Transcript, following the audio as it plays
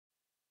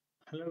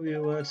Hello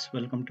viewers,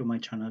 welcome to my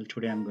channel.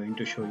 Today I'm going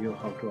to show you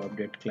how to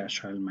update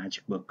Clash Royale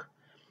Magic Book.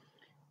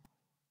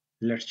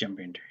 Let's jump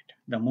into it.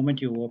 The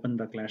moment you open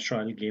the Clash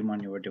Royale game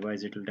on your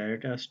device, it will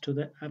direct us to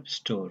the App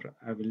Store.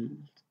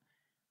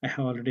 I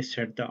have already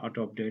set the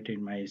auto update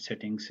in my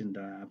settings in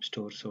the App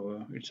Store,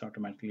 so it's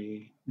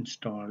automatically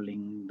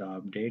installing the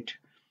update.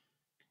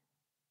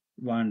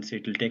 Once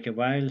it will take a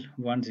while.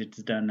 Once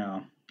it's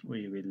done,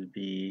 we will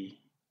be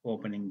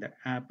opening the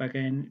app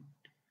again.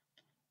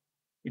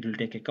 It will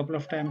take a couple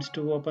of times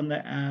to open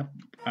the app,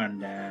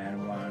 and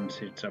then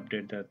once it's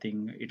updated the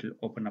thing, it will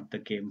open up the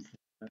game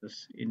for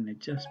us in a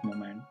just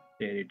moment.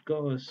 There it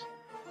goes.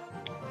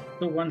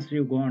 So once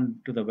you go on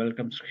to the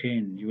welcome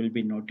screen, you will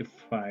be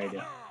notified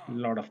a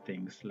lot of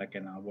things like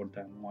about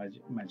the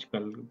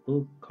magical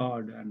book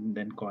card and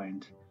then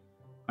coins,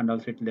 and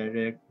also it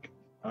direct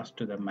us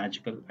to the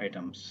magical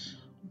items.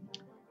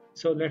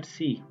 So let's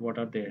see what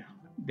are they.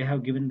 They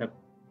have given the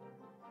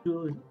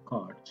two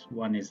cards.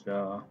 One is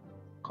the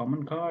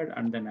common card,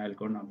 and then I'll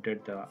go and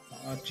update the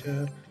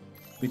archer,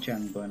 which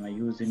I'm gonna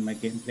use in my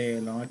gameplay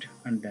a lot.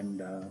 And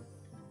then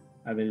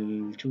I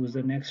will choose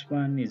the next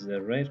one is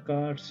the rare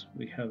cards.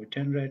 We have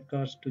 10 rare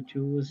cards to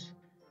choose.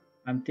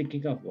 I'm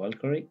thinking of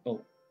Valkyrie.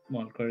 Oh,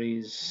 Valkyrie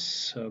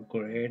is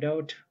grayed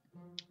out.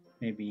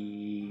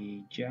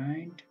 Maybe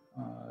giant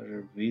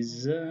or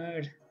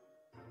wizard.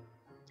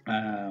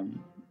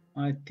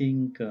 I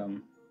think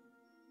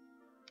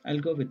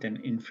I'll go with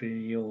an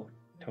Inferno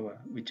tower,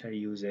 which I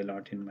use a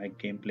lot in my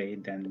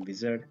gameplay than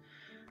wizard.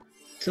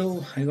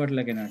 So I got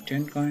like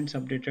 10 coins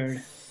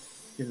updated.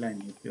 Still I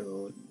need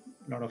a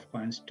lot of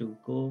coins to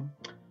go.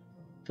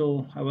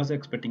 So I was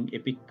expecting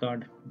epic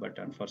card, but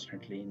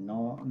unfortunately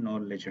no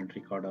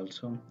legendary card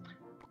also.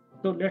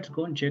 So let's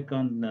go and check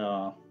on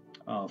the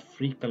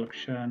free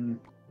collection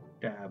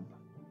tab.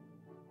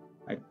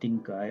 I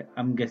think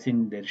I'm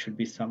guessing there should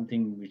be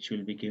something which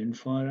will be given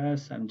for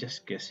us. I'm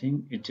just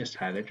guessing. It just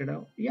highlighted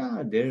out.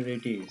 Yeah, there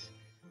it is.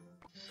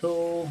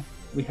 So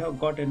we have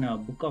gotten a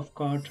book of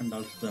cards and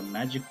also the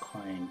magic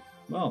coin.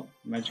 Wow,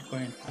 magic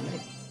coin. I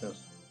like the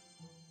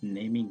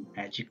naming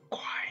magic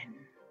coin.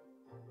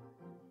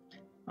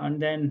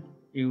 And then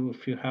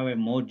if you have a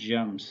more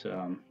gems,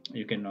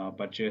 you can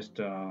purchase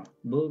the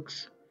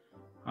books,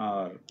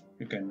 or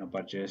you can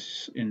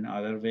purchase in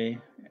other way.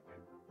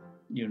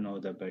 You know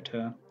the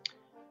better.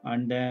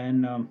 And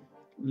then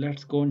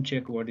let's go and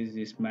check what is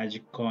this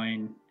magic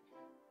coin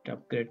to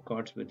upgrade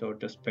cards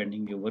without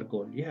spending your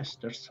gold. Yes,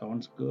 that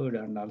sounds good.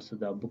 And also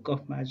the book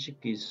of magic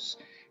is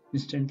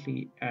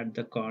instantly add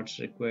the cards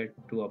required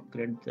to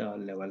upgrade the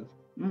level.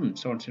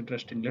 Sounds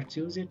interesting. Let's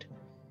use it.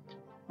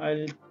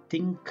 I'll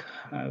think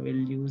I will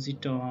use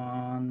it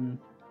on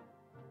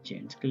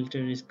Chain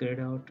Skelter is grayed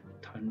out,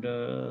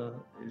 Thunder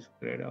is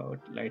grayed out,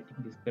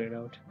 Lightning is grayed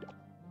out.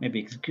 Maybe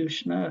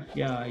Executioner.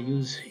 Yeah, I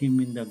use him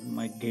in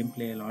my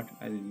gameplay a lot.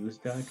 I'll use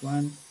that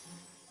one.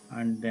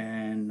 And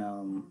then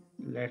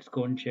let's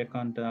go and check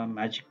on the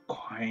magic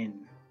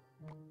coin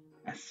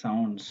as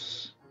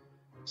sounds.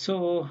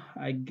 So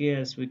I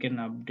guess we can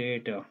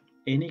update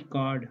any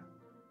card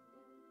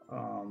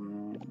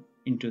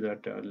into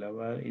that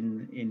level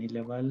in any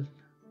level.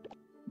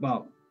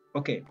 Wow,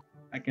 okay,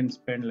 I can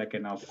spend like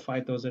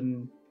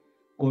 5,000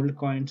 gold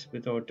coins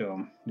without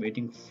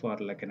waiting for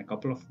like a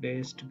couple of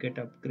days to get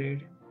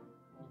upgrade.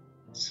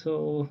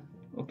 So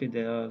okay,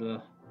 there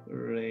are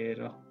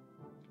rare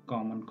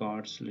common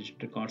cards,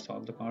 legendary cards,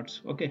 all the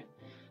cards. Okay,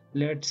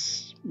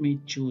 let's me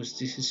choose.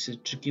 This is a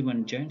tricky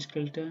one. Giant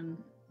skeleton.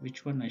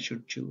 Which one I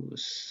should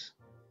choose?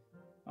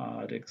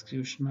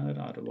 Executioner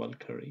or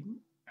Valkyrie?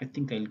 I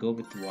think I'll go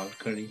with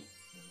Valkyrie.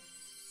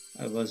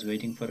 I was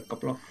waiting for a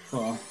couple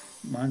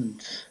of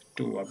months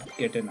to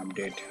get an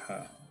update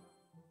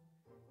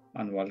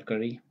on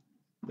Valkyrie.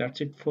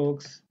 That's it,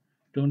 folks.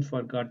 Don't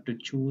forget to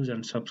choose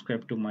and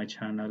subscribe to my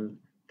channel.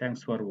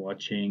 Thanks for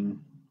watching.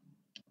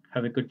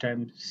 Have a good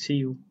time. See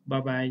you. Bye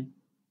bye.